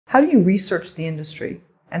How do you research the industry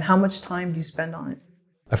and how much time do you spend on it?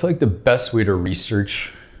 I feel like the best way to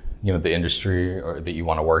research, the industry or that you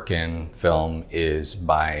want to work in film is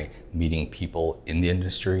by meeting people in the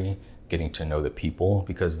industry, getting to know the people,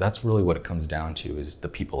 because that's really what it comes down to, is the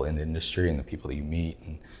people in the industry and the people that you meet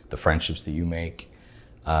and the friendships that you make.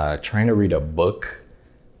 Trying to read a book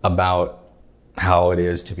about how it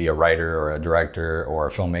is to be a writer or a director or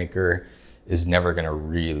a filmmaker is never going to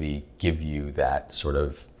really give you that sort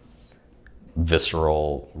of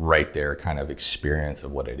visceral, right there kind of experience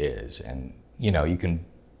of what it is. And you can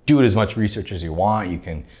do it as much research as you want. You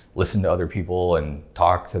can listen to other people and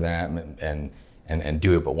talk to them and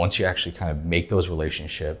do it. But once you actually kind of make those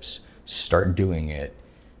relationships, start doing it,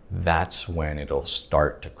 that's when it'll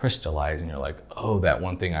start to crystallize. And you're like, oh, that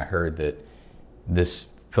one thing I heard that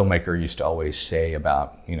this filmmaker used to always say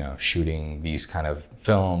about, shooting these kind of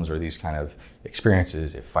films or these kind of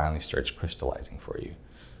experiences, it finally starts crystallizing for you.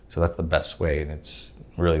 So that's the best way, and it's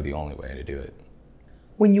really the only way to do it.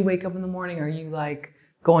 When you wake up in the morning, are you like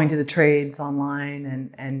going to the trades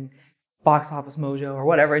online and Box Office Mojo or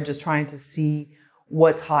whatever, and just trying to see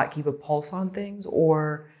what's hot, keep a pulse on things?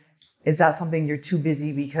 Or is that something you're too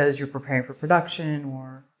busy because you're preparing for production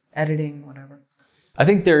or editing, whatever? I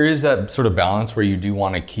think there is that sort of balance where you do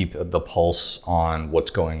want to keep the pulse on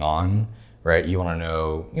what's going on, right? You want to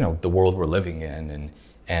know, the world we're living in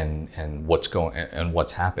and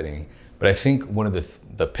what's happening. But I think one of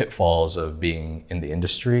the pitfalls of being in the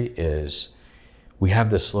industry is we have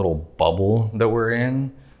this little bubble that we're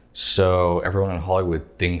in. So everyone in Hollywood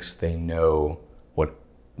thinks they know what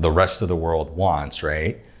the rest of the world wants,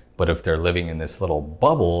 right? But if they're living in this little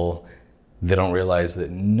bubble, they don't realize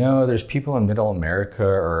that no, there's people in Middle America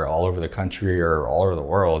or all over the country or all over the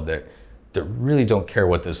world that really don't care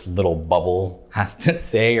what this little bubble has to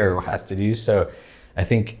say or has to do. So I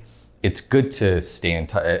think it's good to stay in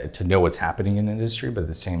touch, to know what's happening in the industry, but at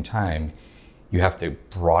the same time, you have to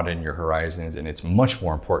broaden your horizons, and it's much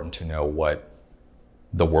more important to know what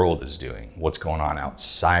the world is doing, what's going on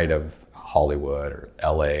outside of Hollywood or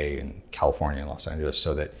LA and California and Los Angeles,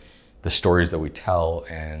 so that the stories that we tell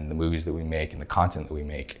and the movies that we make and the content that we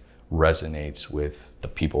make resonates with the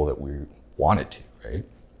people that we want it to, right?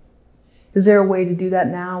 Is there a way to do that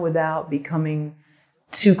now without becoming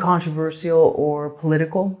too controversial or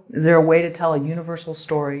political? Is there a way to tell a universal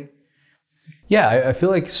story? Yeah, I feel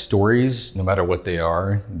like stories, no matter what they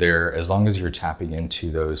are, as long as you're tapping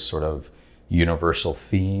into those sort of universal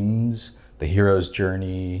themes, the hero's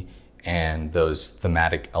journey, and those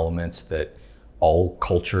thematic elements that all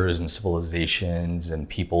cultures and civilizations and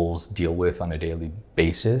peoples deal with on a daily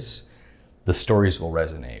basis, the stories will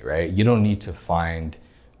resonate, right? You don't need to find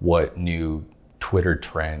what new Twitter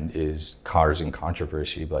trend is causing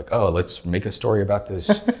controversy. Like, oh, let's make a story about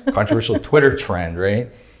this controversial Twitter trend, right?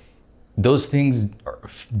 Those things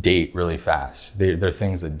date really fast. They're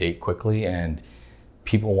things that date quickly, and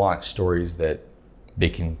people want stories that they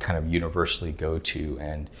can kind of universally go to.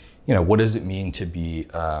 And what does it mean to be,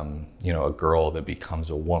 a girl that becomes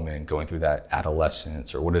a woman going through that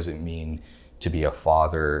adolescence? Or what does it mean to be a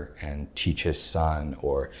father and teach his son?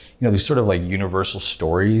 Or, these sort of like universal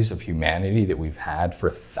stories of humanity that we've had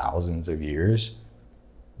for thousands of years,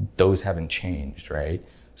 those haven't changed, right?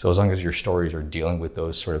 So as long as your stories are dealing with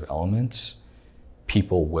those sort of elements,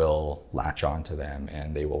 people will latch onto them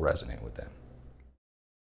and they will resonate with them.